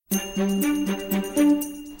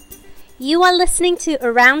You are listening to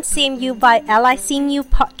Around CMU by LICMU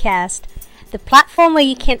Podcast, the platform where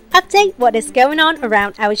you can update what is going on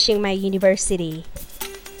around our Chiang Mai University.